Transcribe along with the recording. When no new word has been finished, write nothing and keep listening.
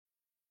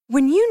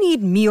When you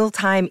need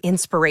mealtime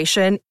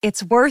inspiration,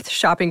 it's worth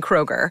shopping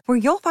Kroger, where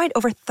you'll find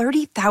over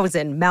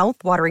 30,000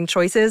 mouth-watering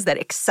choices that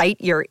excite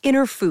your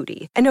inner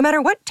foodie. And no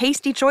matter what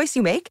tasty choice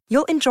you make,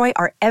 you'll enjoy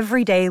our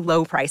everyday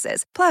low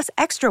prices, plus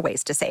extra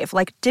ways to save,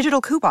 like digital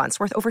coupons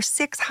worth over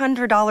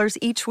 $600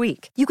 each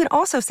week. You can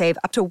also save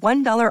up to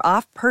 $1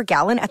 off per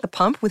gallon at the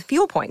pump with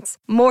fuel points.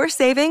 More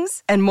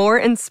savings and more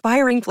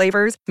inspiring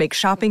flavors make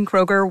shopping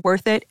Kroger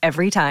worth it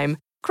every time.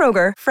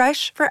 Kroger,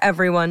 fresh for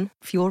everyone.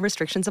 Fuel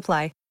restrictions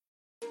apply.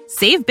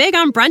 Save big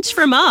on brunch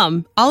for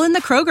mom, all in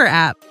the Kroger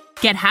app.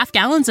 Get half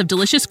gallons of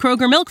delicious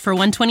Kroger milk for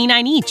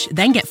 $1.29 each.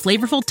 Then get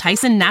flavorful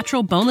Tyson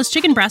natural boneless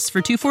chicken breasts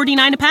for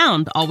 $2.49 a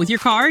pound, all with your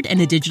card and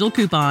a digital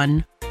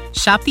coupon.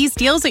 Shop these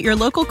deals at your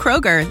local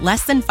Kroger,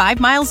 less than 5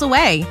 miles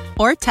away.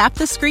 Or tap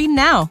the screen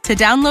now to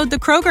download the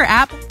Kroger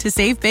app to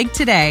save big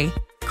today.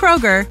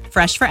 Kroger,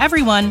 fresh for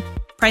everyone.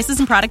 Prices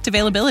and product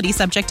availability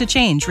subject to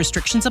change.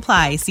 Restrictions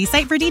apply. See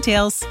site for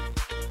details.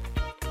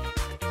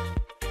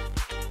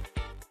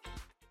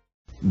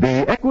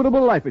 The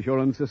Equitable Life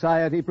Assurance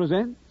Society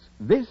presents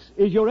This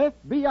Is Your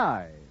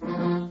FBI.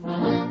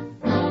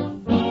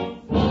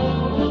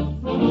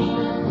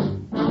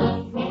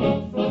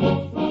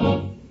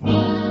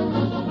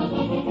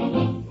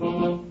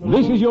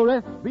 This is Your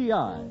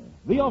FBI,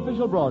 the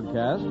official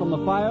broadcast from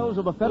the files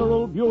of the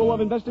Federal Bureau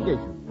of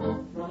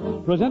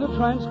Investigation. Presented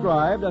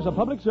transcribed as a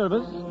public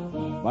service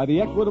by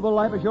the Equitable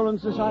Life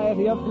Assurance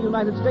Society of the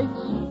United States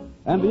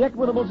and the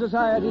Equitable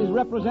Society's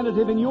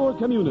representative in your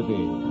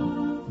community.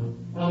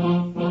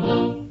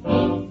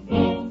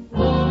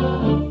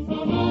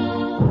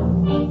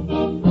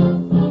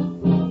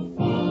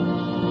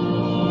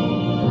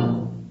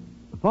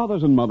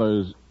 Fathers and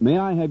mothers, may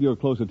I have your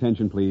close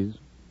attention, please?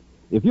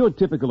 If you're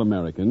typical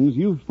Americans,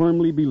 you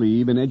firmly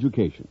believe in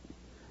education.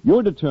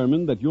 You're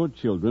determined that your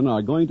children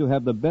are going to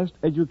have the best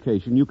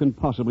education you can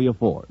possibly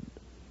afford.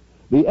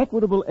 The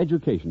Equitable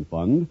Education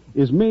Fund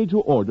is made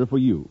to order for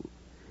you.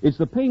 It's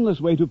the painless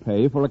way to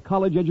pay for a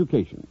college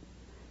education.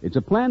 It's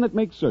a plan that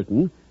makes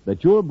certain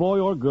that your boy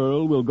or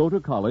girl will go to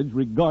college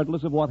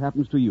regardless of what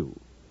happens to you.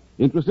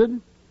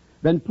 Interested?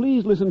 Then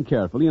please listen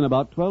carefully in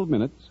about 12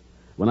 minutes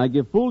when I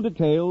give full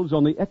details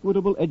on the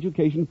Equitable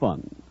Education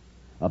Fund,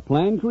 a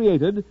plan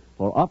created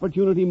for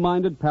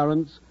opportunity-minded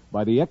parents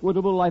by the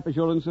Equitable Life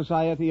Assurance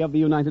Society of the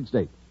United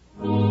States.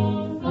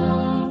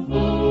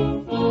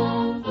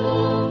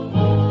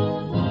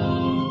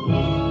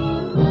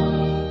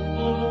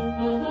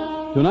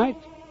 Tonight,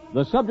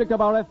 the subject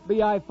of our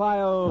FBI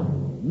file,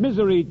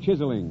 Misery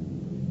Chiseling.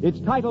 Its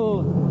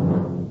title,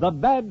 The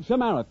Bad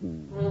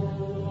Samaritan.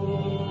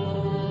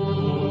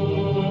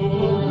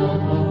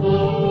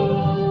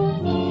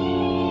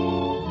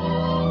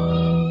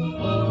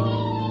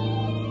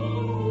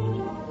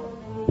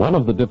 One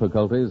of the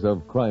difficulties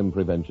of crime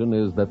prevention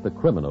is that the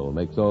criminal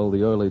makes all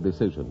the early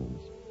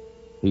decisions.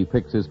 He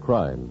picks his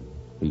crime,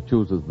 he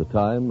chooses the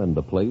time and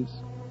the place,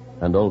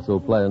 and also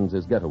plans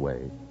his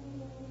getaway.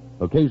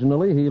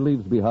 Occasionally, he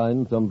leaves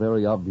behind some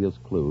very obvious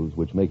clues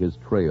which make his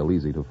trail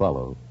easy to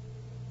follow.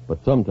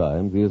 But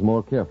sometimes he is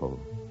more careful,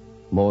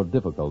 more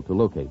difficult to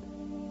locate.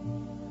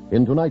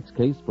 In tonight's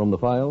case from the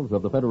files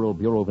of the Federal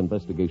Bureau of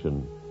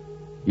Investigation,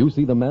 you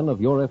see the men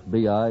of your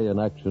FBI in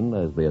action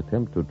as they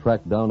attempt to track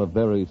down a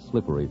very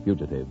slippery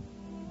fugitive,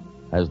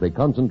 as they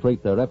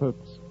concentrate their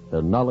efforts,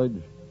 their knowledge,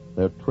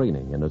 their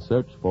training in a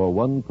search for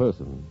one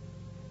person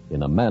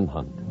in a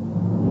manhunt.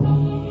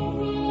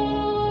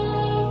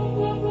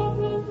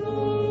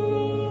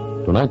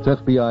 Tonight's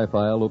FBI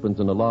file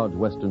opens in a large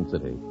western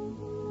city.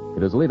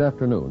 It is late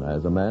afternoon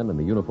as a man in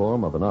the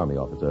uniform of an army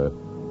officer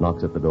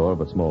knocks at the door of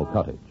a small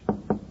cottage.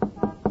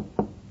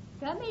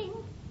 Coming.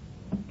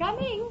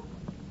 Coming.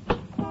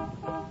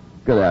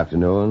 Good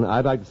afternoon.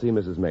 I'd like to see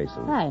Mrs.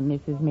 Mason. Hi,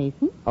 Mrs.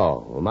 Mason.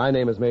 Oh, well, my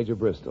name is Major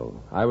Bristol.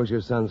 I was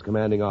your son's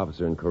commanding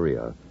officer in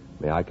Korea.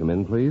 May I come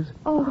in, please?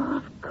 Oh,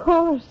 of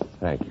course.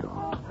 Thank you.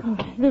 Oh,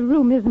 the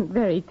room isn't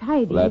very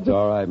tidy. Well, that's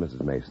all right,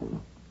 Mrs. Mason.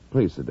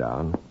 Please sit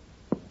down.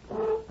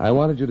 I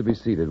wanted you to be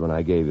seated when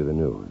I gave you the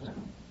news.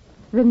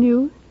 The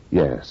news?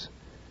 Yes.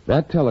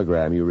 That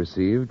telegram you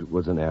received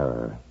was an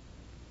error.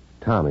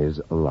 Tommy's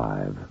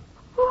alive.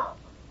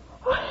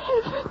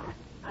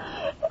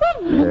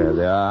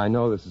 There. I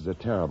know this is a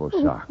terrible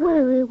shock.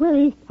 Where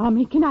is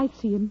Tommy? Can I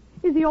see him?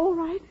 Is he all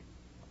right?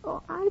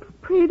 Oh,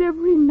 I've prayed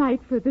every night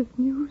for this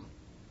news.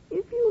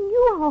 If you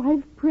knew how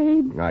I've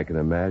prayed. I can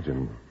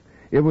imagine.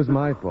 It was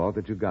my fault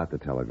that you got the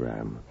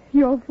telegram.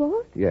 Your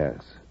fault?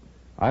 Yes.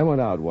 I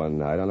went out one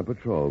night on a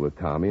patrol with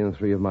Tommy and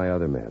 3 of my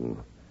other men.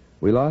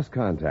 We lost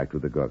contact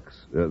with the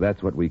Gooks.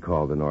 That's what we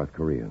call the North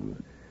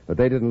Koreans. But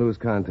they didn't lose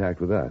contact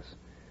with us.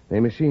 They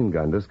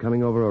machine-gunned us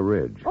coming over a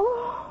ridge.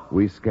 Oh.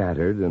 We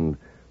scattered, and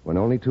when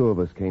only 2 of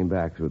us came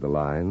back through the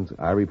lines,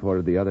 I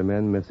reported the other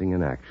men missing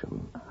in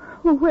action.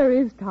 Well, where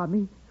is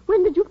Tommy?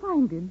 When did you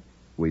find him?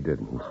 We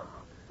didn't.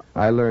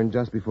 I learned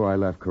just before I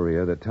left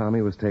Korea that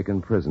Tommy was taken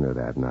prisoner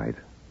that night.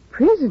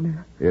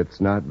 Prisoner?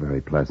 It's not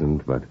very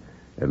pleasant, but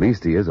at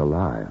least he is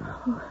alive.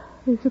 Oh,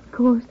 yes, of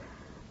course.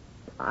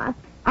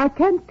 I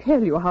can't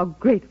tell you how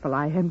grateful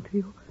I am to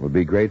you. We'll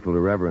be grateful to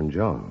Reverend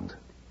Jones.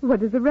 What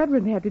does the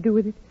Reverend have to do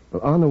with it?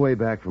 Well, on the way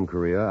back from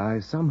Korea, I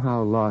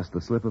somehow lost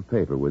the slip of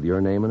paper with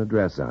your name and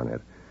address on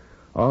it.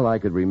 All I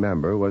could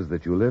remember was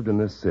that you lived in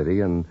this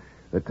city and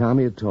that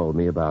Tommy had told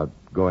me about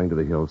going to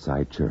the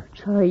Hillside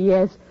Church. Oh,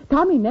 yes.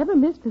 Tommy never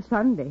missed a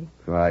Sunday.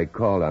 So I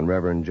called on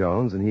Reverend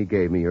Jones, and he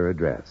gave me your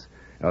address.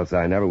 Else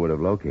I never would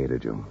have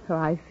located you. Oh,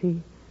 I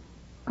see.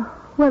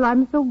 Well,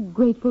 I'm so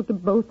grateful to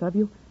both of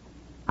you.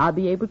 I'll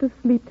be able to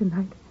sleep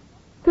tonight.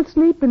 To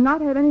sleep and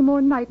not have any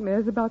more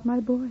nightmares about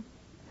my boy.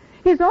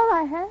 He's all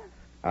I have.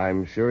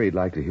 I'm sure he'd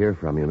like to hear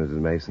from you, Mrs.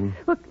 Mason.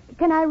 Well,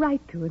 can I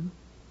write to him?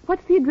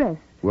 What's the address?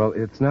 Well,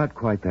 it's not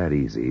quite that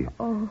easy.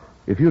 Oh.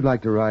 If you'd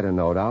like to write a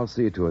note, I'll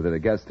see to it that it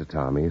gets to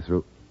Tommy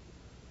through...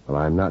 Well,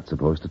 I'm not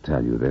supposed to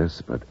tell you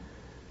this, but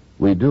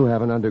we do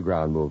have an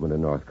underground movement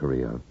in North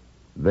Korea.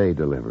 They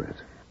deliver it.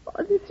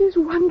 Oh, this is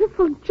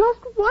wonderful, just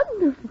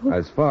wonderful.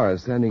 As far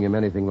as sending him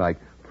anything like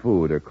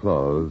food or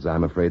clothes,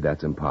 I'm afraid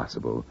that's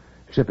impossible.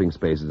 Shipping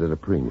space is at a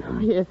premium.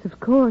 Oh, yes, of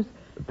course.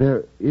 But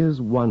there is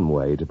one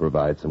way to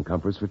provide some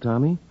comforts for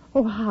Tommy.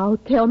 Oh, how?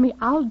 Tell me.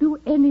 I'll do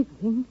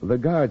anything. The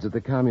guards at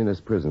the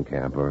communist prison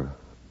camp are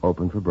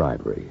open for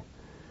bribery.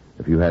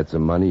 If you had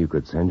some money, you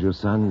could send your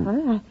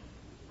son...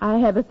 I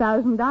have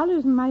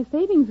 $1,000 in my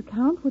savings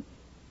account.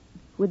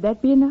 Would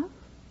that be enough?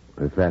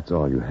 If that's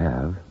all you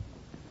have.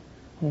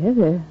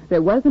 Yes,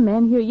 there was a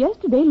man here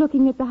yesterday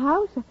looking at the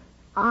house.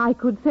 I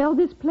could sell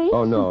this place.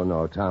 Oh,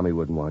 no. Tommy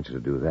wouldn't want you to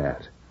do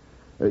that.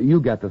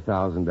 You get the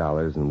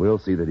 $1,000, and we'll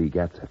see that he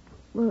gets it.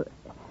 Well,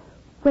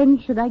 when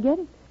should I get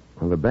it?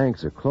 Well, the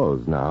banks are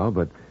closed now,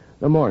 but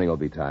the morning will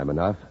be time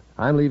enough.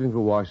 I'm leaving for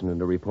Washington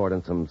to report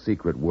on some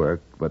secret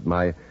work, but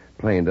my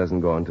plane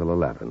doesn't go until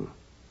 11.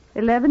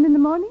 11 in the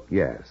morning?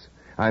 Yes.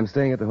 I'm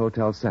staying at the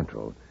Hotel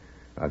Central.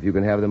 If you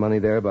can have the money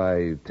there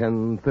by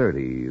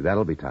 10:30,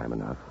 that'll be time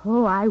enough.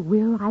 Oh, I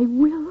will.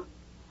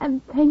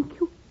 And thank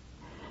you.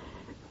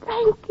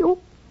 Thank you.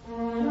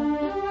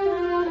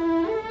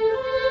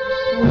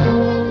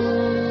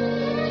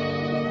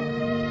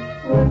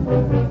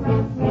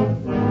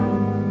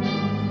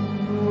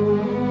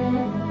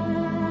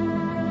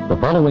 The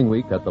following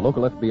week at the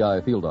local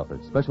FBI field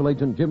office, Special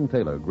Agent Jim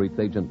Taylor greets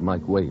Agent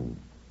Mike Wayne.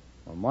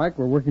 Well, Mike,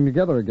 we're working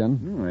together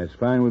again. That's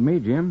fine with me,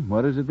 Jim.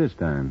 What is it this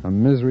time? A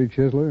misery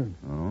chiseler.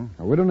 Oh?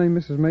 A widow named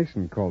Mrs.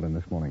 Mason called in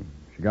this morning.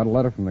 She got a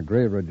letter from the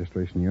grave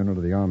registration unit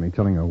of the Army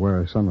telling her where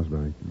her son was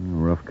buried.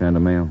 Rough kind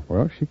of mail.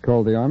 Well, she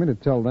called the Army to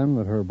tell them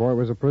that her boy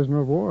was a prisoner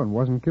of war and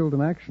wasn't killed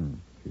in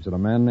action. She said a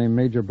man named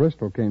Major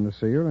Bristol came to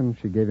see her, and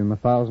she gave him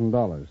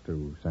 $1,000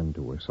 to send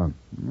to her son.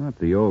 Not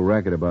the old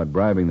racket about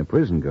bribing the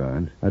prison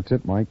guards. That's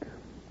it, Mike.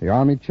 The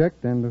Army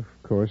checked, and, of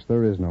course,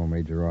 there is no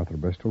Major Arthur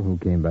Bristol who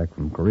came back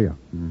from Korea.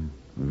 The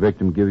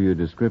victim give you a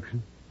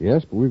description?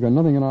 Yes, but we've got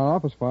nothing in our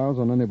office files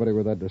on anybody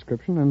with that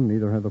description, and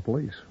neither have the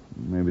police.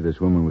 Maybe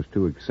this woman was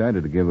too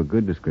excited to give a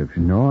good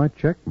description. No, I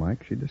checked,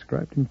 Mike. She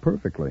described him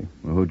perfectly.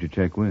 Well, who'd you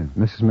check with?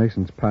 Mrs.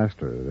 Mason's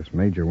pastor. This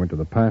major went to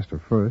the pastor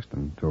first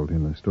and told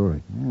him the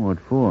story. What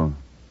for?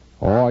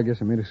 Oh, I guess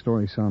it made his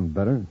story sound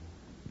better.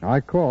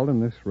 I called,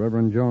 and this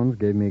Reverend Jones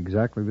gave me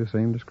exactly the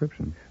same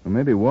description. Well,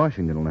 maybe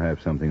Washington will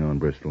have something on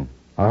Bristol.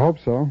 I hope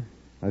so.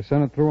 I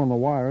sent it through on the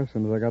wire as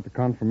soon as I got the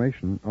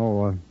confirmation.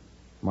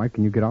 Mike,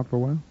 can you get out for a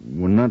while?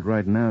 Well, not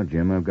right now,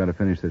 Jim. I've got to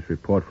finish this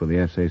report for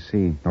the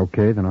SAC.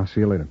 Okay, then I'll see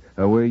you later.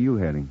 Where are you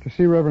heading? To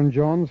see Reverend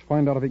Jones,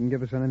 find out if he can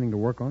give us anything to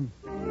work on.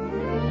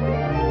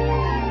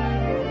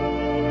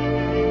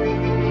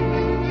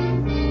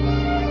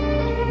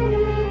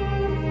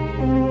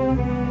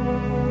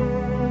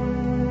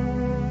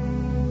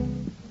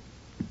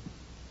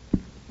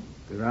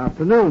 Good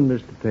afternoon,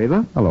 Mr.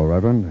 Taylor. Hello,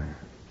 Reverend.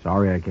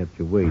 Sorry I kept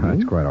you waiting.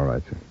 That's quite all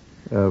right,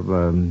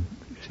 sir.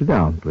 Sit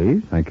down,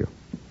 please. Thank you.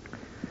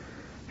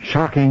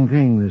 Shocking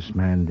thing this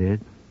man did.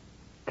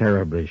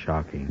 Terribly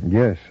shocking.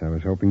 Yes, I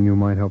was hoping you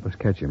might help us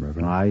catch him,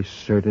 Reverend. I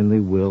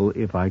certainly will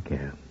if I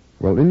can.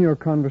 Well, in your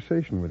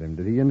conversation with him,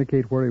 did he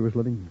indicate where he was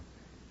living?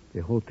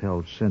 The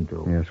Hotel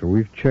Central. Yes, well,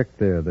 we've checked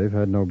there. They've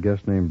had no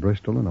guest named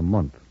Bristol in a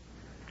month.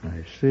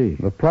 I see.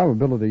 The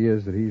probability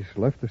is that he's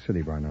left the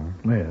city by now.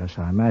 Yes,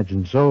 I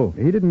imagine so.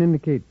 He didn't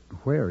indicate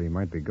where he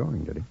might be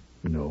going, did he?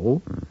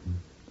 No.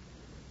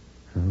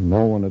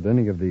 No one at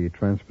any of the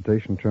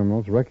transportation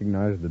terminals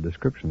recognized the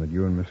description that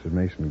you and Mrs.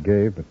 Mason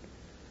gave, but,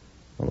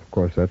 well, of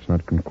course, that's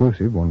not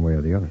conclusive one way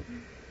or the other.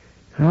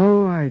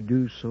 Oh, I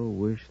do so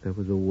wish there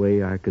was a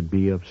way I could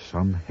be of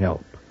some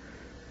help.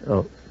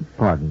 Oh,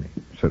 pardon me.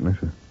 Certainly,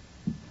 sir.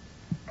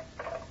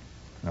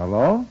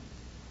 Hello?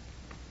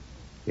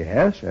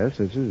 Yes, this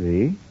is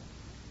he.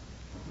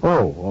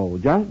 Oh,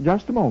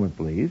 just a moment,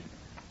 please.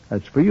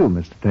 That's for you,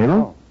 Mr. Taylor.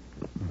 Oh.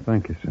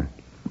 Thank you, sir.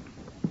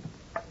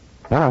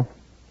 Hello?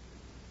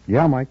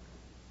 Yeah, Mike.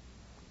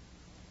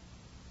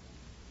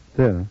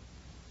 There.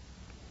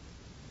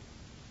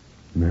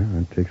 Yeah,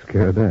 that takes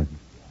care of that.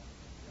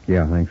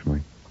 Yeah, thanks,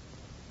 Mike.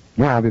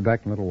 Yeah, I'll be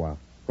back in a little while.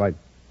 Right.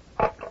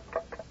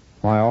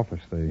 My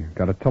office, they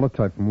got a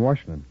teletype from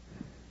Washington.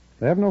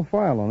 They have no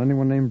file on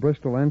anyone named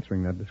Bristol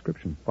answering that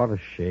description. What a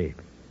shame.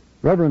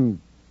 Reverend,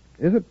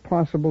 is it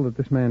possible that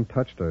this man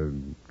touched a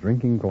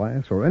drinking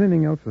glass or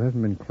anything else that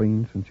hasn't been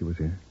cleaned since he was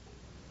here?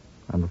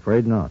 I'm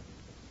afraid not.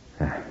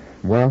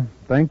 Well,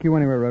 thank you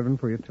anyway,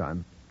 Reverend, for your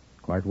time.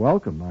 Quite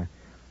welcome. I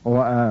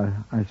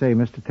say,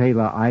 Mr.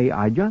 Taylor,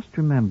 I just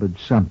remembered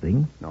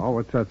something. Oh,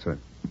 what's that, sir?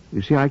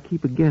 You see, I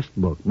keep a guest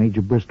book.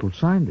 Major Bristol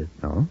signed it.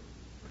 Oh?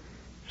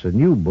 It's a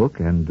new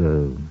book, and,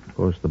 of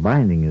course, the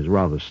binding is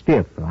rather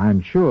stiff.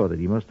 I'm sure that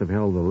he must have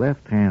held the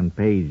left-hand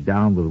page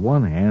down with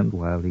one hand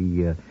while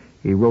he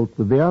wrote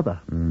with the other.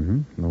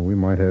 Mm-hmm. Well, we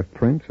might have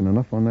prints and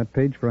enough on that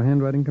page for a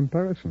handwriting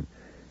comparison.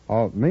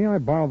 May I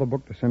borrow the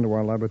book to send to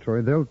our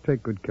laboratory? They'll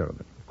take good care of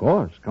it. Of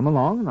course. Come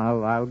along, and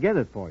I'll get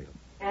it for you.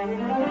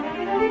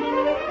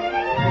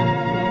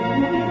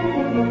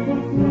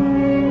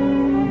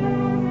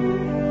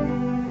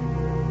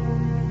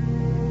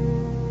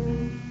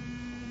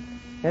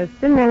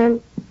 Just a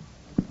minute.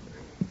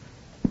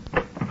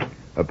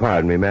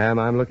 Pardon me, ma'am.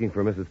 I'm looking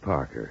for Mrs.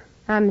 Parker.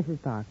 I'm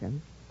Mrs. Parker.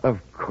 Of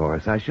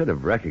course. I should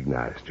have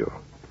recognized you.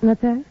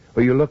 What's that?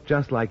 Well, you look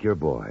just like your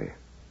boy.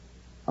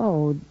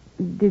 Oh,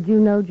 did you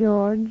know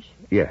George?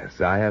 Yes,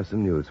 I have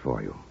some news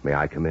for you. May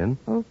I come in?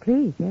 Oh,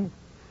 please, yes.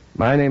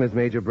 My name is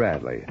Major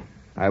Bradley.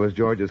 I was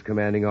George's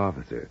commanding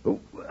officer.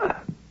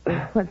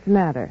 What's the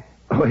matter?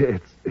 Oh,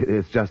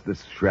 it's just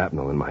this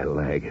shrapnel in my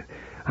leg.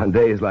 On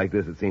days like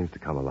this, it seems to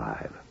come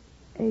alive.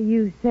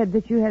 You said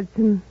that you had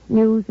some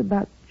news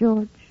about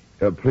George?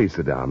 Please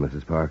sit down,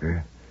 Mrs.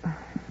 Parker.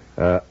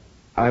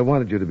 I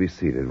wanted you to be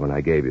seated when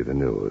I gave you the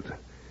news.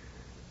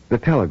 The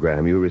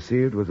telegram you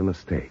received was a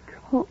mistake.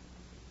 Oh.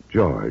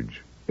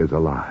 George is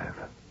alive.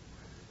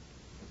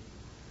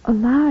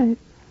 Alive?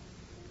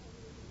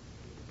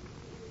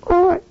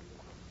 Oh,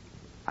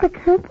 I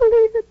can't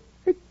believe it.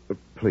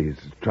 Please,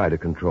 try to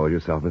control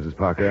yourself, Mrs.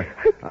 Parker.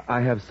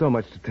 I have so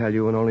much to tell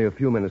you and only a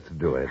few minutes to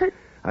do it.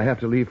 I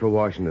have to leave for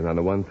Washington on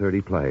a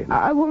 1:30 plane.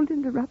 I won't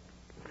interrupt.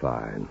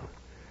 Fine.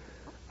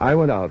 I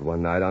went out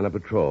one night on a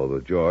patrol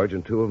with George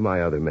and two of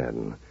my other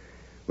men.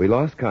 We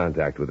lost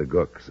contact with the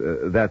Gooks.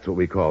 That's what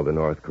we call the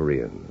North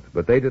Koreans.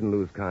 But they didn't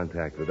lose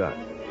contact with us.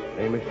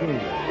 A machine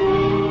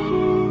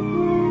gun.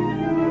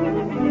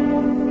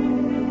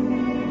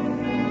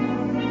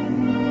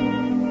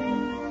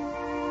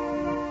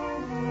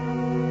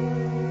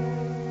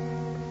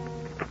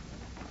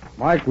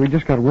 Mike, we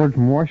just got word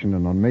from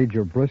Washington on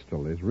Major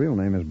Bristol. His real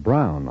name is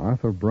Brown,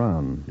 Arthur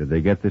Brown. Did they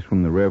get this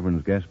from the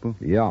Reverend's guest book?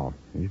 Yeah.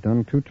 He's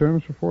done 2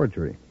 terms for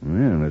forgery.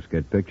 Well, let's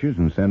get pictures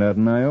and send out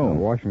an I.O.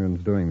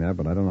 Washington's doing that,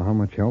 but I don't know how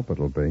much help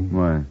it'll be.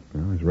 Why?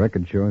 Well, his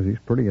record shows he's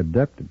pretty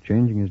adept at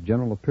changing his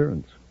general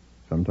appearance.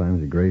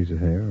 Sometimes he grays his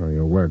hair, or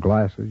he'll wear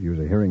glasses, use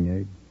a hearing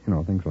aid. You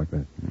know, things like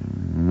that.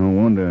 No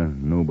wonder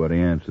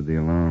nobody answered the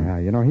alarm. Yeah,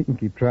 you know, he can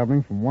keep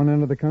traveling from one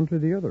end of the country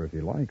to the other if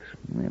he likes.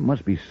 There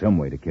must be some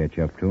way to catch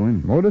up to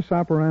him. Modus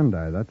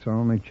operandi, that's our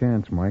only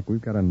chance, Mike.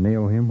 We've got to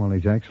nail him while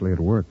he's actually at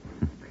work.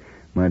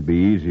 Might be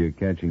easier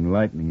catching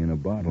lightning in a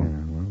bottle.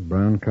 Yeah, well,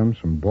 Brown comes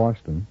from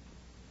Boston.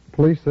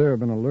 Police there have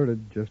been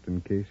alerted just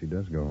in case he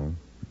does go home.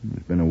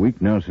 It's been a week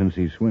now since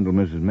he swindled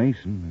Mrs.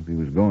 Mason. If he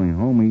was going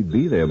home, he'd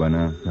be there by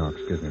now. No,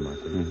 excuse me, Mike.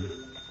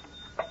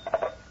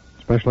 Mm-hmm.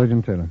 Special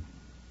Agent Taylor.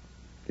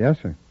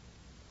 Yes, sir.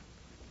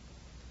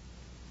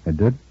 It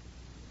did?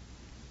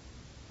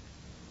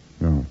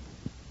 No.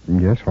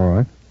 Yes, all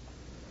right.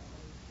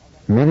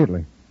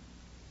 Immediately.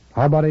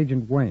 How about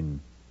Agent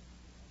Wayne?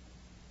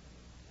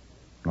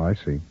 Oh, I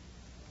see.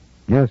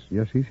 Yes,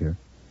 he's here.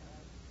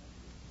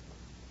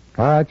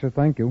 All right, sir,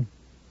 thank you.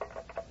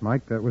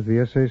 Mike, that was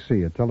the SAC.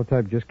 A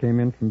teletype just came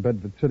in from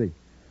Bedford City.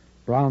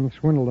 Brown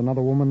swindled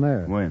another woman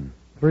there. When?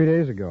 3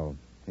 days ago.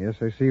 The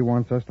SAC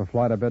wants us to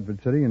fly to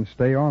Bedford City and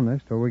stay on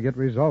this till we get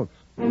results.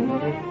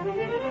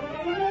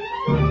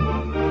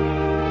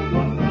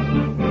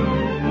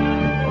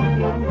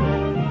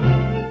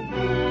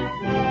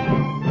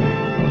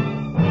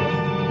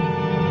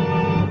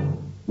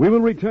 We will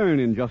return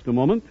in just a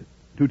moment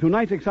to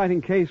tonight's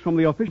exciting case from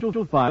the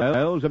official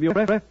files of your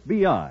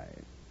FBI.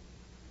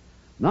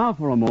 Now,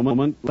 for a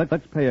moment,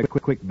 let's pay a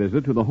quick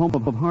visit to the home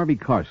of Harvey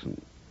Carson.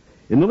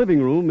 In the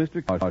living room,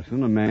 Mr.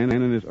 Carson, a man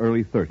in his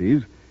early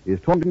 30s, is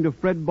talking to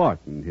Fred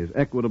Barton, his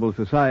Equitable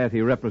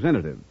Society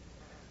representative.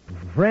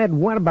 Fred,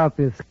 what about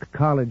this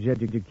college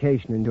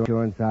education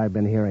insurance I've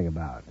been hearing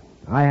about?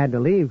 I had to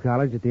leave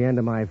college at the end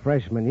of my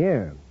freshman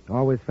year.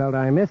 Always felt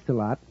I missed a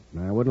lot.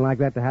 I wouldn't like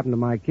that to happen to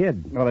my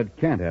kid. Well, it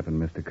can't happen,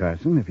 Mr.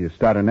 Carson, if you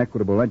start an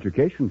Equitable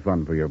Education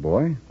Fund for your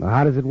boy. Well,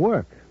 how does it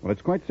work? Well,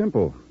 it's quite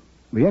simple.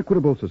 The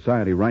Equitable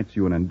Society writes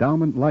you an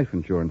endowment life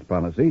insurance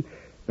policy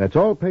that's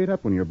all paid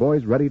up when your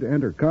boy's ready to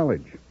enter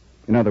college.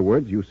 In other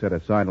words, you set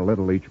aside a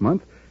little each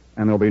month,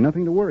 and there'll be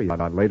nothing to worry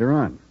about later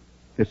on.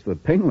 It's the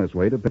painless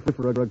way to pay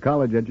for a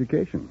college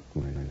education.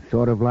 Well,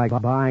 sort of like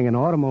buying an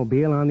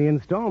automobile on the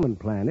installment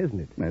plan, isn't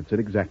it? That's it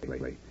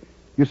exactly.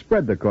 You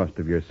spread the cost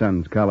of your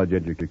son's college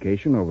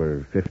education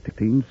over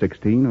 15,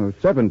 16, or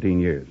 17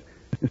 years.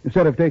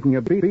 Instead of taking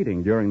a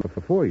beating during the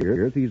 4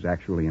 years, he's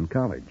actually in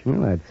college.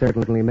 Well, that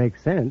certainly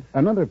makes sense.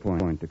 Another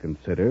point to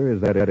consider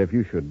is that if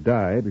you should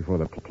die before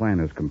the plan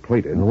is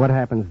completed... And what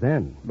happens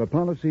then? The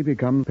policy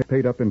becomes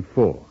paid up in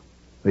full.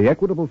 The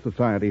Equitable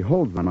Society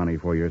holds the money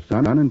for your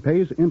son and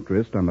pays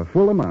interest on the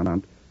full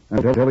amount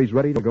until he's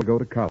ready to go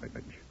to college.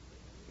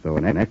 So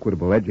an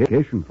equitable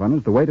education fund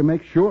is the way to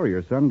make sure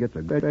your son gets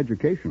a good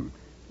education,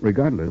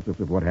 regardless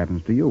of what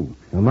happens to you.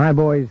 Well, my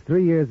boy's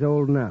 3 years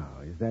old now.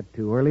 Is that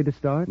too early to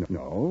start?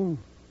 No.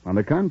 On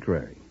the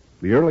contrary.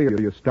 The earlier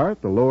you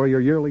start, the lower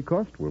your yearly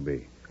cost will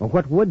be. Well,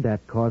 what would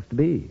that cost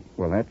be?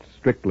 Well, that's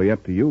strictly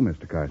up to you,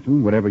 Mr.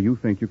 Carson, whatever you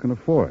think you can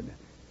afford.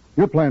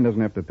 Your plan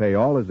doesn't have to pay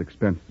all his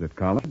expenses at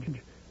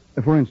college.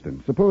 For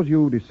instance, suppose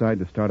you decide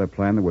to start a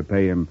plan that would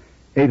pay him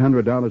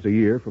 $800 a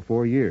year for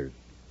 4 years.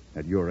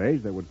 At your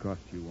age, that would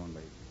cost you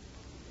only...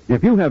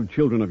 If you have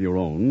children of your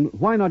own,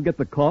 why not get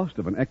the cost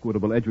of an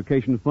Equitable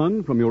Education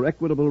Fund from your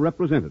Equitable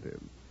representative?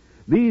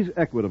 These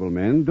Equitable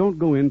men don't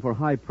go in for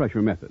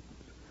high-pressure methods.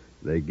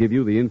 They give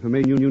you the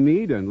information you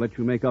need and let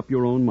you make up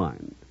your own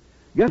mind.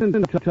 Get in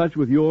touch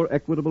with your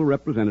Equitable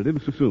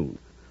representative soon.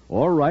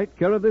 Or write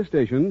care of this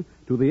station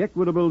to the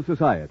Equitable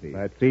Society.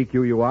 That's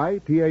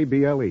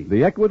EQUITABLE.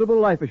 The Equitable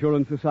Life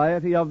Assurance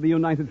Society of the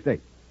United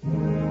States.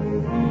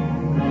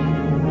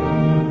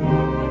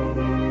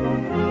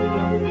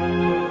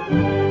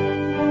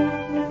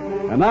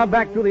 And now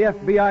back to the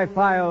FBI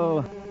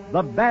file,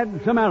 The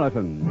Bad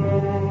Samaritan.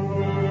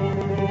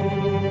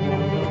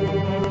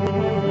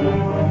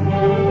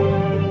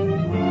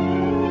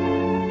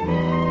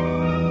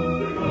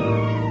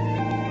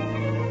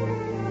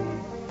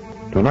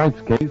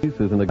 Tonight's case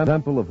is an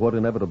example of what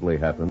inevitably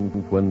happens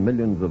when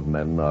millions of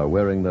men are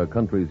wearing their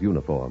country's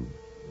uniform.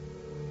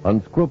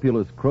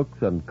 Unscrupulous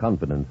crooks and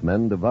confidence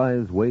men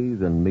devise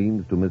ways and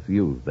means to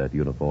misuse that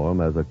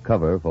uniform as a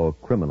cover for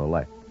criminal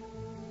acts.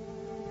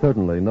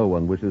 Certainly no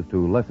one wishes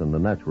to lessen the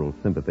natural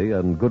sympathy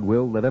and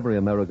goodwill that every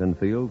American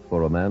feels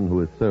for a man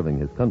who is serving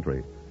his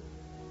country.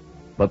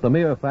 But the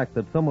mere fact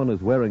that someone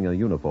is wearing a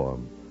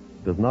uniform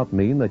does not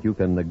mean that you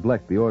can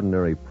neglect the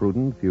ordinary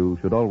prudence you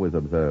should always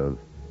observe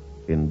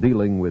in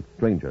dealing with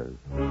strangers.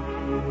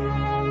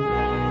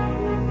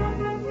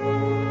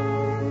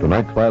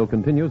 Tonight's file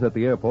continues at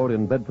the airport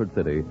in Bedford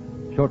City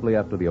shortly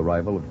after the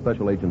arrival of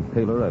Special Agents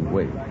Taylor and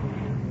Wade.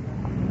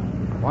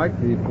 Mike,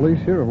 the police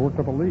here have worked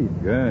up a lead.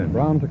 Good.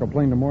 Brown took a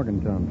plane to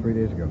Morgantown 3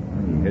 days ago.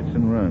 Hits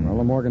and runs. Well,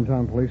 the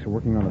Morgantown police are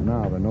working on it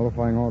now. They're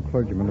notifying all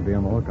clergymen to be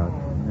on the lookout.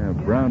 Yeah,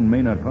 Brown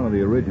may not follow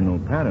the original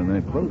pattern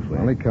that closely.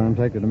 Well, he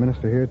contacted the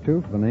minister here,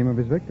 too, for the name of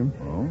his victim.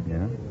 Oh?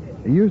 Yeah.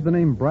 He used the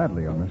name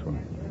Bradley on this one.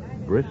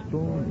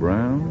 Bristol,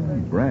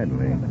 Brown,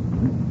 Bradley.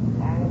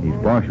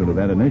 He's partial to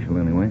that initial,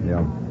 anyway.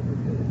 Yeah.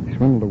 He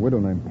swindled a widow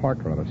named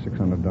Parker out of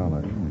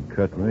 $600.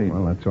 Cut rate.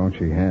 Well, that's all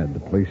she had. The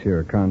police here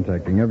are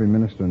contacting every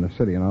minister in the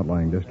city and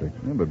outlying districts.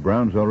 Yeah, but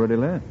Brown's already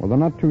left. Well, they're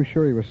not too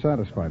sure he was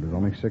satisfied with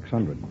only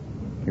 $600.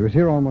 He was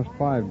here almost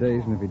 5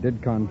 days, and if he did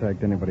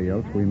contact anybody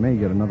else, we may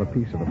get another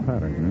piece of the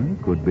pattern.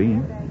 Could be.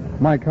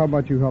 Mike, how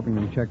about you helping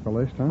them check the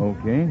list, huh?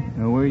 Okay.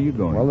 Now, where are you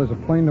going? Well, there's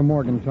a plane to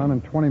Morgantown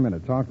in 20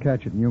 minutes. I'll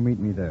catch it, and you meet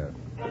me there.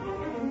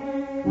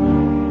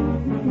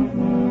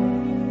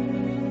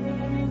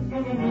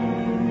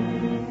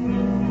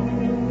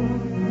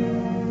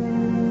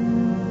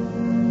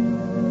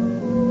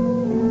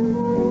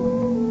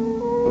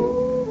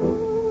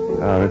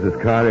 Oh,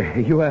 Mrs. Carter,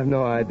 you have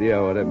no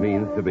idea what it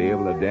means to be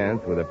able to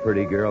dance with a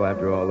pretty girl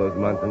after all those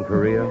months in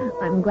Korea.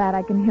 I'm glad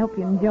I can help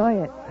you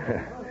enjoy it.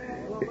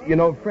 You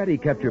know, Freddie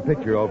kept your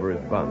picture over his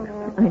bunk.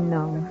 I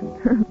know.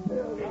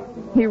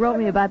 He wrote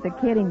me about the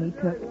kidding he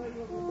took.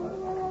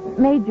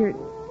 Major,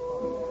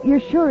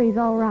 you're sure he's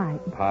all right?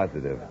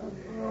 Positive.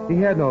 He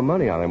had no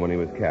money on him when he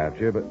was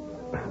captured, but...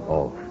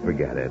 Oh,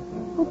 forget it.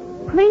 Oh,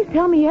 please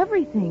tell me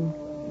everything.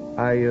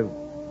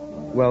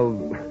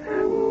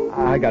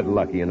 I got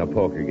lucky in a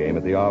poker game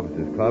at the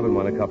officers' club and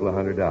won a couple of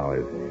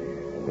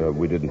 $100.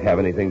 We didn't have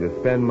anything to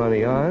spend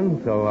money on,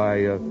 so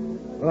I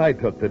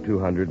took the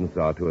 $200 and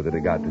saw to it that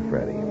it got to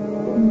Freddie.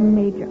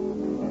 Major,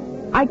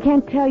 I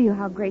can't tell you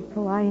how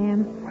grateful I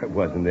am. It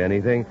wasn't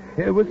anything.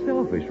 It was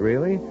selfish,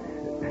 really.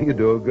 You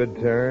do a good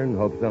turn,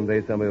 hope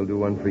someday somebody will do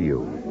one for you.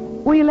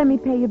 Will you let me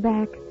pay you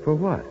back? For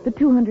what? The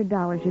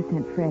 $200 you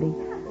sent Freddie.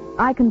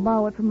 I can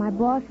borrow it from my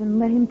boss and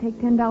let him take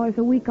 $10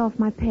 a week off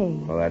my pay.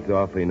 Well, that's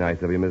awfully nice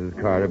of you, Mrs.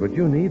 Carter, but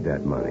you need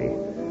that money.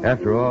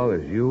 After all,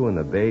 there's you and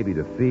the baby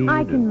to feed.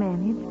 I can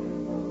manage.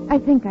 I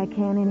think I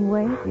can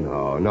anyway.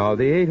 No.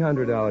 The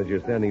 $800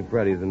 you're sending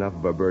Freddie is enough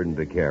of a burden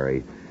to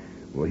carry.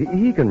 Well,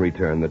 he can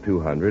return the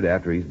 $200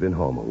 after he's been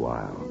home a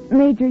while.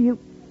 Major, you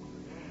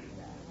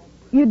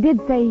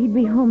did say he'd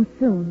be home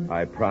soon.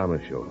 I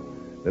promise you.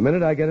 The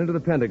minute I get into the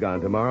Pentagon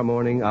tomorrow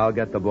morning, I'll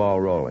get the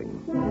ball rolling.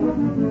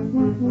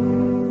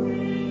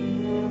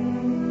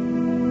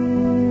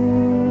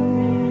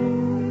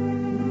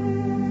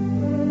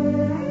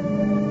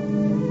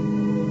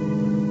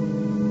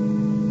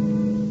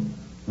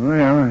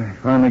 Well, I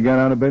finally got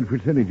out of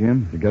Bedford City,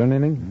 Jim. You get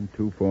anything?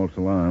 2 false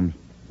alarms.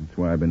 That's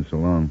why I've been so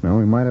long. No,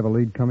 we might have a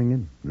lead coming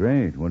in.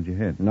 Great. What'd you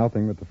hit?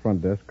 Nothing, but the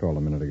front desk called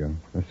a minute ago.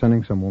 They're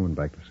sending some woman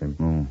back to see him.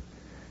 Oh.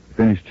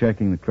 Finished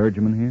checking the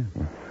clergyman here?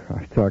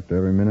 I've talked to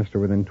every minister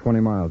within 20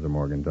 miles of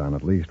Morgantown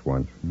at least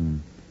once.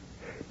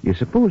 You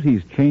suppose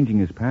he's changing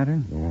his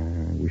pattern?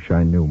 I wish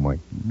I knew, Mike.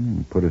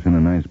 Put us in a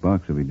nice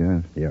box if he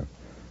does. Yeah.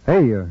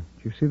 Hey, did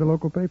you see the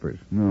local papers?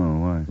 No,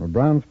 why? Well,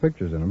 Brown's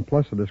pictures in them,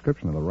 plus a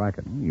description of the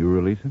racket. You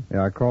release it?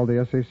 Yeah, I called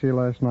the SAC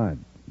last night.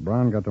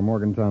 Brown got to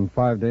Morgantown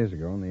 5 days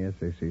ago, and the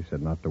SAC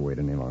said not to wait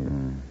any longer.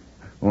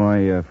 Well,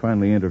 I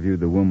finally interviewed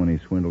the woman he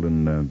swindled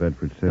in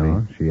Bedford City.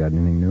 Oh, she had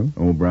anything new?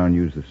 Old Brown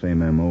used the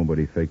same M.O., but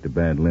he faked a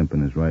bad limp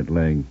in his right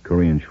leg.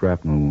 Korean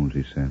shrapnel wounds,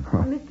 he said.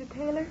 Mr.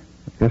 Taylor?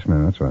 Yes,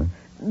 ma'am, that's right.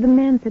 The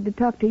man said to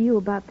talk to you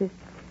about this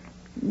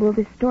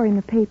story in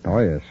the paper. Oh,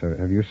 yes.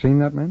 Have you seen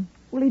that man?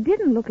 Well, he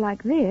didn't look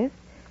like this.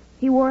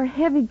 He wore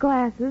heavy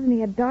glasses, and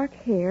he had dark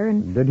hair,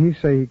 and... Did he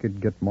say he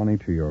could get money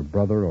to your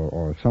brother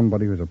or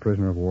somebody who's a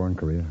prisoner of war in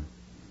Korea?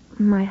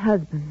 My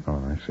husband. Oh,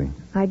 I see.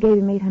 I gave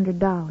him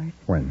 $800.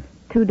 When?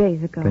 2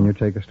 days ago. Can you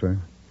take us to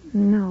him?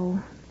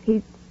 No.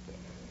 He's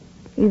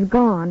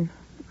gone.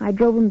 I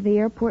drove him to the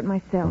airport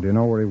myself. Do you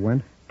know where he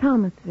went?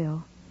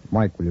 Thomasville.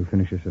 Mike, will you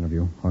finish this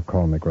interview? I'll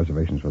call and make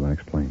reservations for the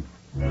next plane.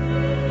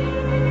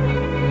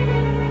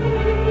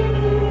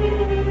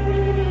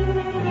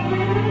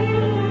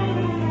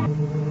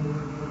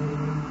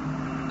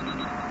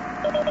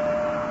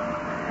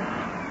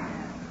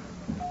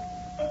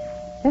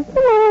 Just a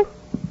minute.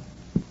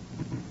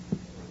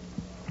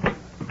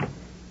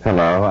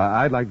 Hello.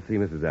 I'd like to see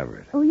Mrs.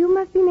 Everett. Oh, you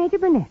must be Major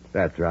Burnett.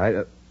 That's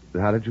right.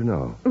 How did you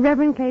know?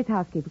 Reverend Clay's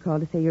housekeeper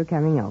called to say you're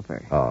coming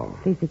over. Oh.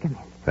 Please do come in.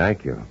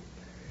 Thank you.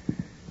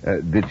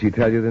 Did she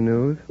tell you the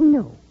news?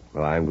 No.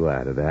 Well, I'm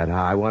glad of that.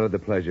 I wanted the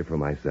pleasure for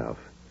myself.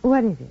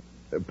 What is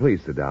it?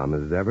 Please sit down,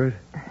 Mrs. Everett.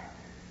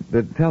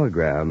 The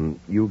telegram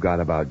you got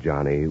about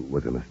Johnny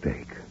was a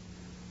mistake.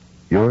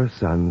 Your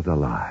son's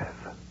alive.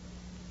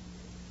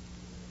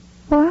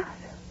 What?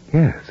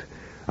 Yes.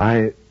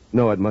 I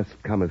know it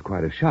must come as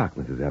quite a shock,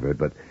 Mrs. Everett,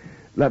 but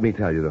let me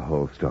tell you the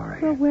whole story.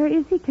 Well, where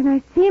is he? Can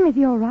I see him? Is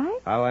he all right?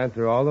 I'll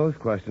answer all those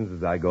questions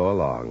as I go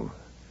along.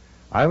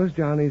 I was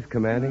Johnny's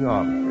commanding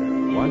officer.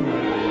 One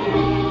night...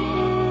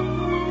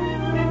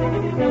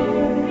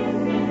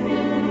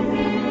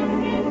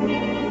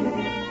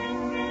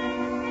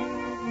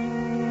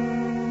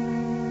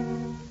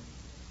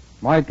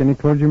 Mike, any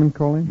clergyman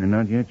calling?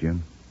 Not yet,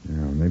 Jim. Yeah,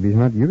 maybe he's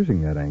not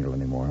using that angle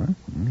anymore, huh?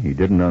 He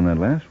didn't on that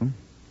last one.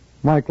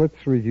 Mike,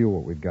 let's review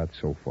what we've got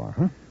so far,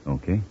 huh?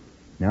 Okay.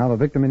 Now, the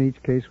victim in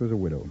each case was a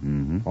widow.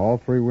 Mm-hmm. All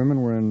three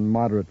women were in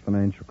moderate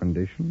financial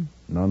condition.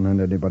 None had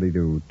anybody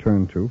to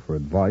turn to for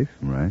advice.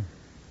 Right.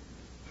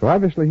 So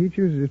obviously he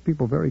chooses his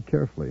people very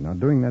carefully. Now,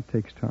 doing that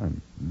takes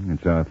time.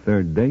 It's our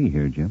third day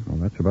here, Jim. Well,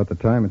 that's about the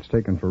time it's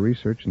taken for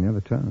research in the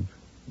other towns.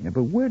 Yeah,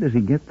 but where does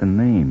he get the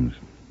names?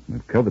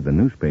 We've covered the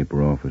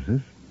newspaper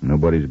offices.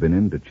 Nobody's been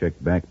in to check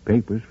back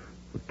papers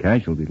for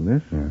casualty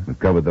lists. Yeah. We've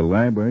covered the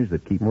libraries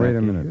that keep... Wait a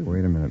issues.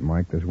 minute,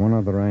 Mike. There's one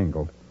other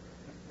angle.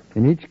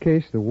 In each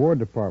case, the War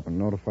Department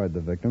notified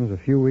the victims a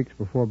few weeks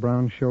before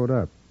Brown showed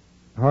up.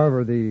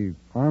 However, the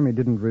Army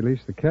didn't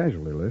release the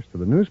casualty list to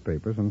the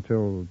newspapers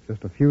until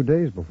just a few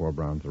days before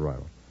Brown's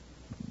arrival.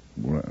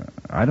 Well,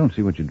 I don't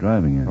see what you're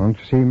driving at. Don't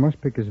you see, he must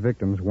pick his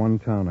victims one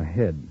town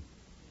ahead.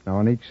 Now,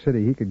 in each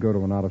city, he could go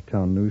to an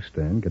out-of-town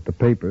newsstand, get the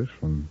papers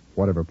from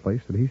whatever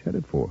place that he's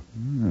headed for.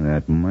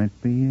 That might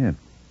be it.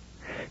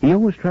 He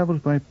always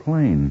travels by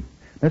plane.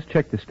 Let's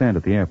check the stand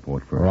at the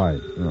airport first.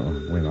 Right.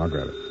 Wait, I'll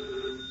grab it.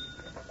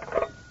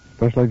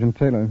 Special Agent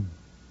Taylor.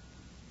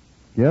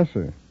 Yes,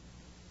 sir.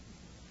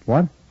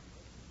 What?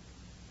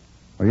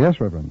 Oh, yes,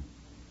 Reverend.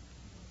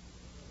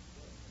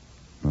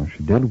 Oh,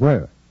 she did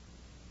where?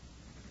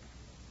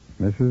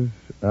 Mrs.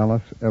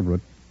 Alice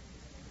Everett.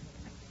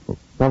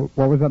 What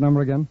was that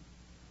number again?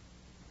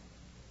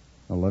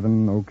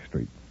 11 Oak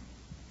Street.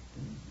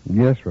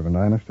 Yes, Reverend,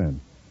 I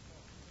understand.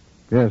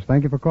 Yes,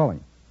 thank you for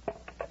calling.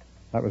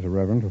 That was a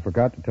Reverend who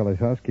forgot to tell his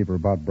housekeeper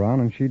about Brown,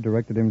 and she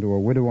directed him to a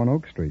widow on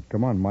Oak Street.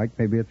 Come on, Mike,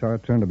 maybe it's our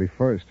turn to be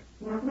first.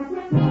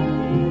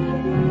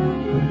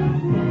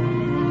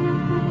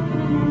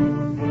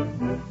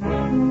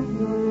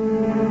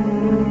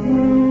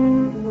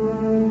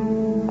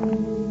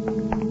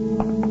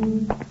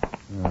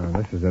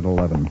 This is at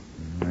 11.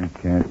 I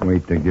can't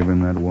wait to give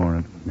him that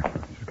warrant. This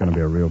is going to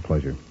be a real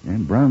pleasure.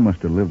 And Brown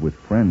must have lived with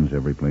friends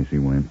every place he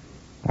went.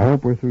 I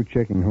hope we're through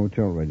checking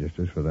hotel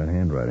registers for that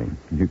handwriting.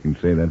 You can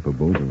say that for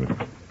both of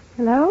us.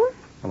 Hello?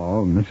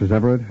 Hello, Mrs.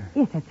 Everett?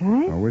 Yes, that's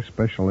right. Oh, we're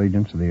special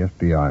agents of the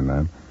FBI,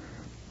 ma'am.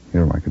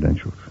 Here are my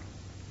credentials.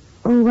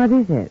 Oh, what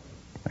is it?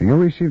 You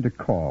received a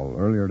call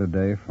earlier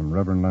today from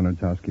Reverend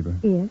Leonard's housekeeper?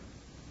 Yes.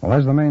 Well,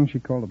 has the man she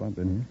called about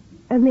been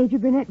here? Major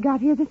Burnett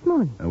got here this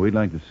morning. We'd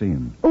like to see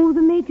him. Oh,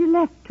 the Major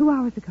left 2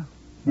 hours ago.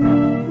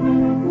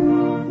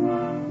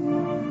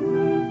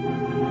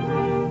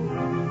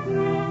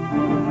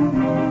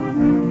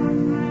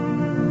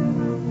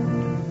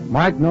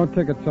 Mike, no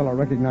ticket seller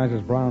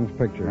recognizes Brown's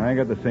picture. I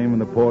got the same in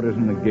the porters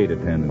and the gate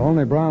attendants.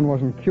 Only Brown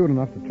wasn't cute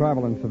enough to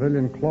travel in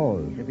civilian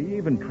clothes. If he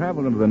even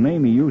traveled under the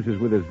name he uses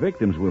with his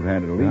victims, we've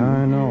had to leave.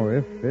 I know.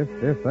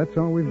 If. That's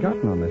all we've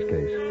gotten on this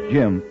case.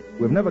 Jim,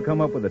 we've never come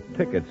up with a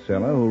ticket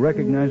seller who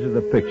recognizes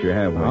the picture,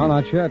 have we? No,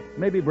 not yet.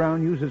 Maybe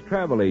Brown uses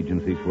travel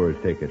agencies for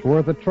his tickets. It's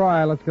worth a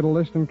try. Let's get a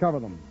list and cover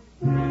them.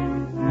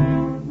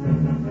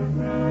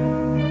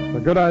 It's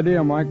a good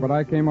idea, Mike, but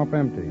I came up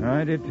empty.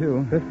 I did,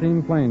 too.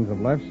 15 planes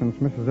have left since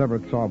Mrs.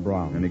 Everett saw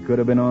Brown. And he could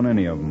have been on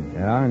any of them.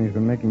 Yeah, and he's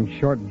been making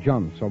short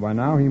jumps, so by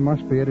now he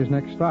must be at his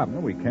next stop.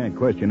 Well, we can't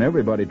question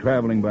everybody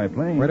traveling by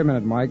plane. Wait a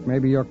minute, Mike.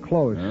 Maybe you're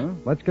close. Huh?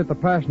 Let's get the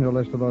passenger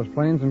list of those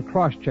planes and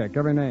cross-check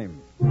every name.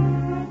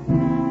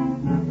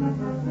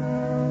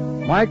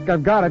 Mike,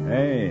 I've got it.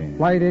 Hey.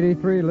 Flight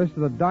 83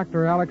 listed a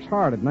Dr. Alex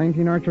Hart at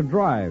 19 Archer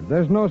Drive.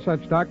 There's no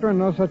such doctor and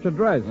no such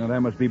address. Well,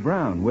 that must be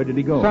Brown. Where did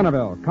he go?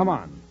 Centerville. Come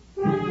on.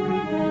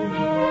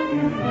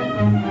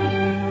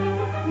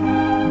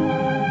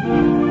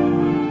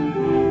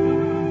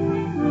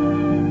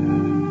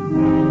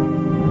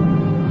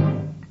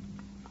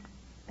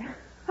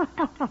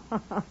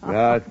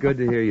 No, it's good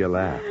to hear you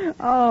laugh.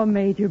 Oh,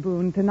 Major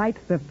Boone,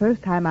 tonight's the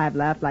first time I've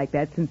laughed like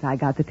that since I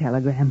got the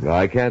telegram. No,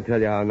 I can't tell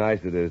you how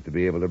nice it is to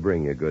be able to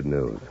bring you good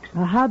news.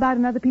 How about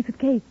another piece of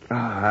cake?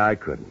 I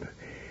couldn't.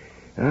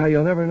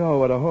 You'll never know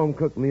what a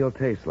home-cooked meal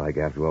tastes like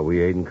after what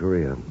we ate in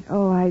Korea.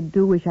 Oh, I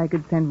do wish I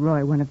could send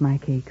Roy one of my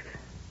cakes.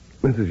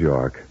 Mrs.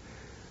 York,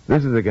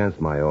 this is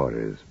against my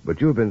orders, but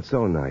you've been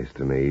so nice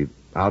to me,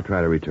 I'll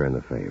try to return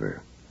the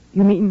favor.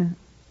 You mean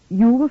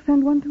you will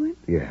send one to him?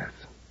 Yes.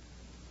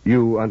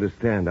 You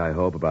understand, I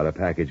hope, about a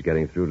package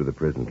getting through to the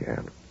prison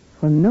camp.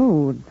 Well,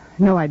 no,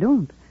 I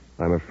don't.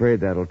 I'm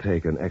afraid that'll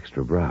take an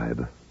extra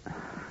bribe.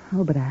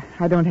 Oh, but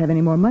I don't have any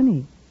more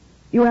money.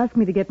 You asked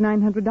me to get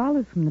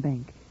 $900 from the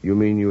bank. You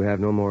mean you have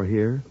no more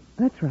here?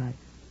 That's right.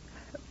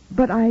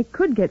 But I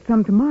could get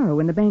some tomorrow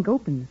when the bank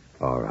opens.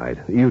 All right.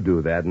 You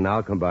do that, and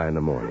I'll come by in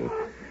the morning.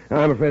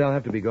 I'm afraid I'll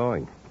have to be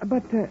going.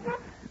 But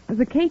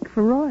the cake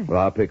for Roy. Well,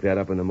 I'll pick that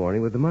up in the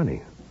morning with the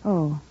money.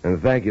 Oh.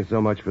 And thank you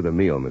so much for the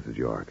meal, Mrs.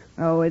 York.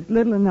 Oh, it's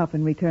little enough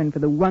in return for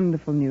the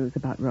wonderful news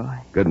about Roy.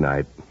 Good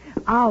night.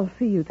 I'll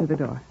see you to the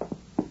door.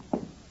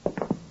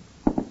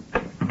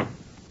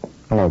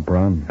 Hello,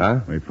 Brown.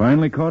 Huh? We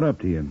finally caught up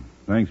to you.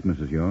 Thanks,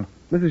 Mrs. York.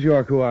 Mrs.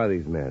 York, who are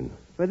these men?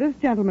 Well, this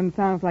gentleman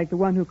sounds like the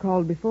one who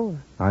called before.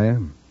 I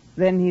am.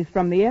 Then he's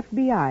from the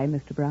FBI,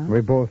 Mr. Brown. We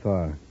both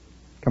are.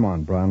 Come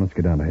on, Brown. Let's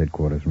get down to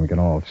headquarters and we can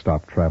all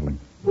stop traveling.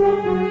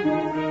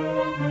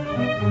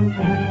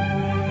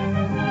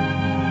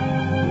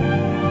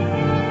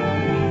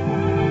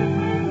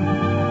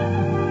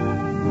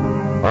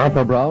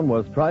 Arthur Brown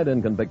was tried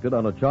and convicted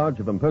on a charge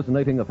of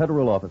impersonating a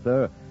federal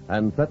officer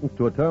and sentenced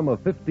to a term of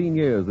 15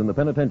 years in the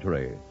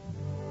penitentiary.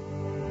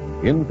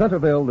 In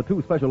Centerville, the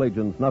two special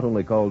agents not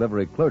only called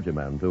every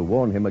clergyman to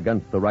warn him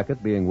against the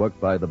racket being worked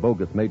by the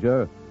bogus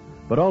major,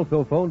 but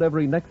also phoned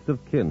every next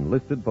of kin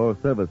listed for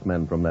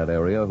servicemen from that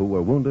area who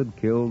were wounded,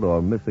 killed,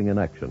 or missing in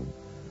action.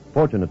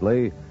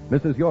 Fortunately,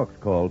 Mrs. York's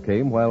call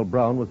came while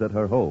Brown was at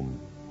her home.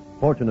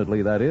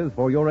 Fortunately, that is,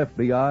 for your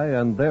FBI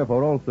and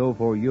therefore also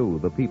for you,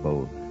 the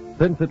people,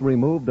 since it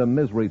removed a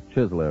misery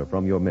chiseler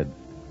from your midst.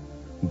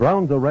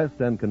 Brown's arrest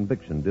and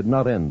conviction did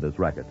not end this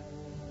racket.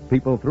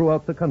 People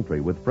throughout the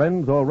country with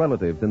friends or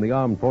relatives in the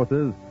armed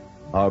forces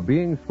are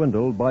being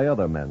swindled by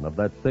other men of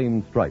that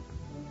same stripe.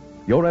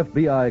 Your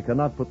FBI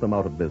cannot put them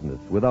out of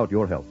business without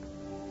your help.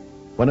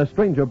 When a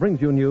stranger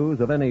brings you news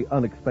of any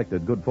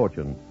unexpected good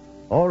fortune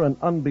or an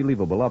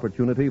unbelievable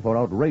opportunity for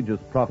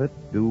outrageous profit,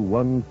 do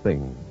one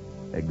thing.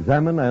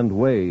 Examine and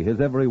weigh his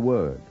every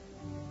word.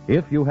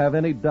 If you have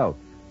any doubts,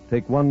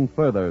 take one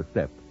further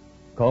step.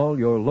 Call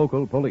your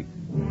local police.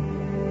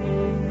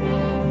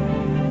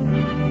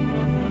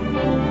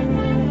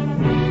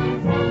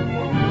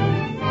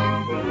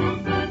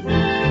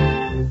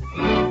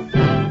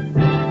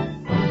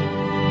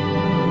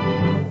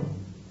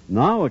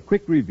 Now, a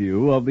quick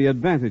review of the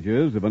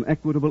advantages of an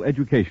equitable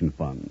education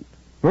fund.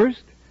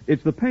 First,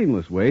 it's the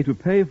painless way to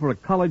pay for a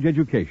college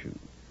education.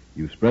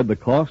 You spread the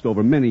cost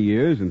over many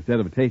years instead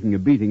of taking a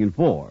beating in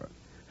 4.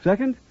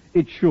 Second,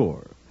 it's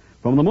sure.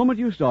 From the moment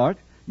you start,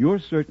 you're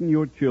certain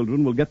your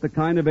children will get the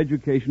kind of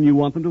education you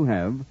want them to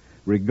have,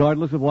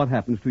 regardless of what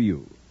happens to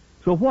you.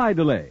 So why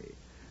delay?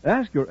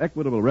 Ask your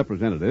Equitable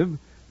representative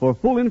for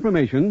full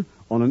information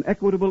on an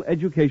Equitable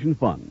Education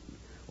Fund.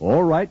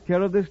 Or write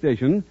care of this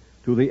station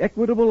to the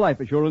Equitable Life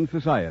Assurance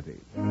Society.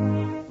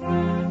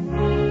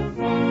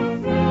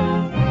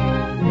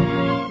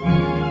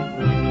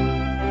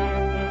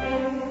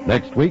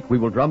 Next week, we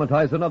will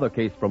dramatize another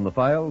case from the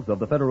files of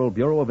the Federal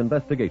Bureau of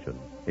Investigation.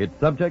 Its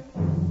subject,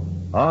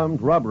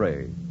 armed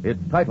robbery.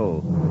 Its title,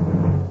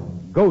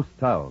 Ghost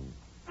Town.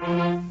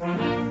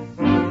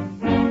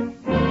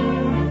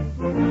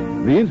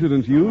 The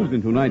incidents used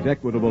in tonight's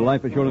Equitable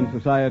Life Assurance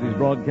Society's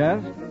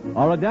broadcast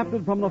are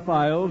adapted from the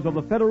files of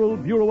the Federal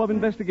Bureau of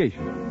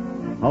Investigation.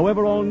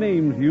 However, all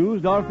names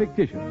used are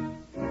fictitious,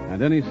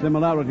 and any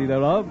similarity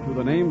thereof to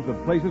the names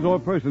of places or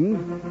persons,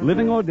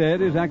 living or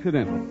dead, is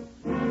accidental.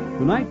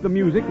 Tonight, the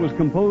music was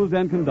composed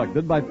and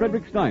conducted by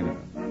Frederick Steiner.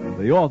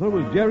 The author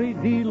was Jerry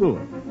D.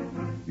 Lewis.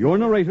 Your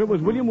narrator was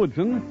William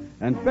Woodson,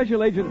 and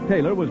Special Agent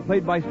Taylor was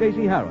played by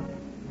Stacey Harris.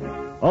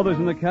 Others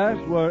in the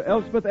cast were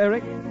Elspeth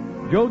Eric,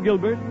 Joe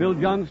Gilbert, Bill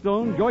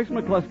Johnstone, Joyce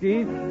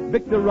McCluskey,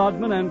 Victor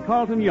Rodman, and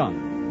Carlton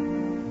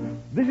Young.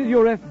 This Is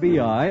Your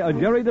FBI, a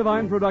Jerry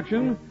Devine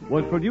production,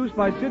 was produced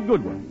by Sid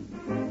Goodwin.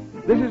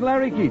 This is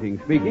Larry Keating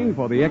speaking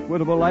for the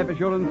Equitable Life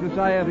Assurance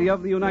Society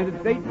of the United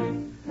States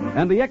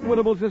and the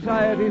Equitable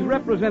Society's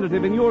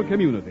representative in your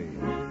community,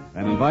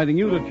 and inviting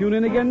you to tune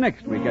in again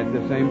next week at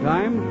the same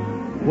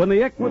time when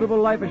the Equitable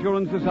Life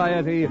Assurance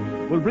Society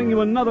will bring you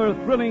another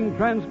thrilling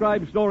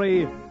transcribed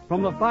story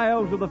from the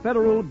files of the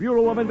Federal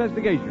Bureau of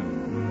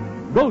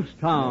Investigation. Ghost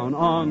Town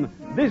on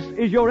This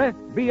Is Your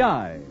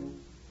FBI.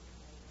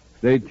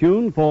 Stay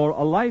tuned for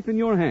A Life in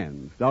Your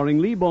Hands, starring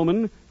Lee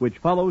Bowman, which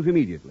follows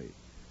immediately.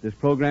 This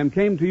program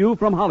came to you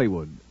from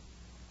Hollywood.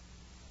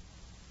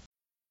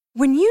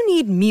 When you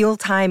need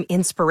mealtime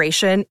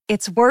inspiration,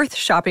 it's worth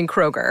shopping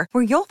Kroger,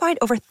 where you'll find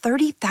over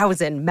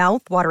 30,000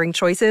 mouth-watering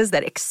choices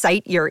that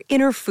excite your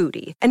inner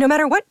foodie. And no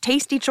matter what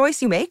tasty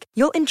choice you make,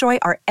 you'll enjoy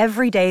our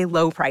everyday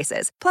low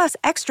prices, plus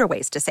extra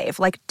ways to save,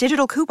 like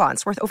digital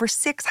coupons worth over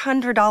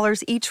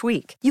 $600 each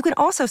week. You can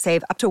also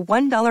save up to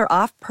 $1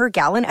 off per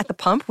gallon at the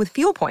pump with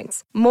fuel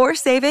points. More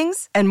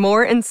savings and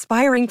more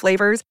inspiring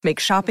flavors make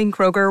shopping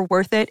Kroger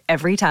worth it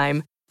every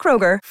time.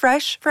 Kroger,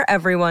 fresh for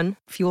everyone.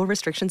 Fuel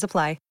restrictions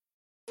apply.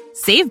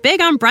 Save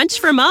big on brunch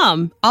for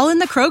mom, all in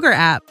the Kroger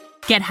app.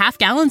 Get half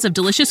gallons of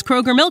delicious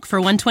Kroger milk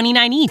for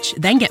 $1.29 each.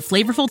 Then get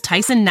flavorful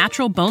Tyson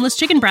natural boneless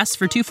chicken breasts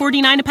for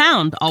 $2.49 a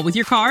pound, all with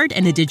your card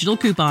and a digital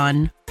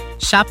coupon.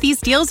 Shop these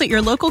deals at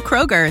your local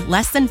Kroger,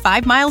 less than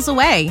 5 miles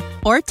away.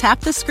 Or tap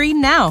the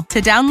screen now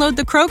to download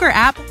the Kroger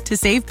app to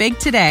save big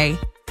today.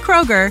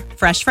 Kroger,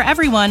 fresh for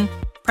everyone.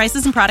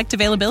 Prices and product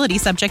availability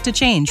subject to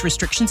change.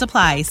 Restrictions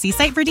apply. See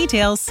site for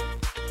details.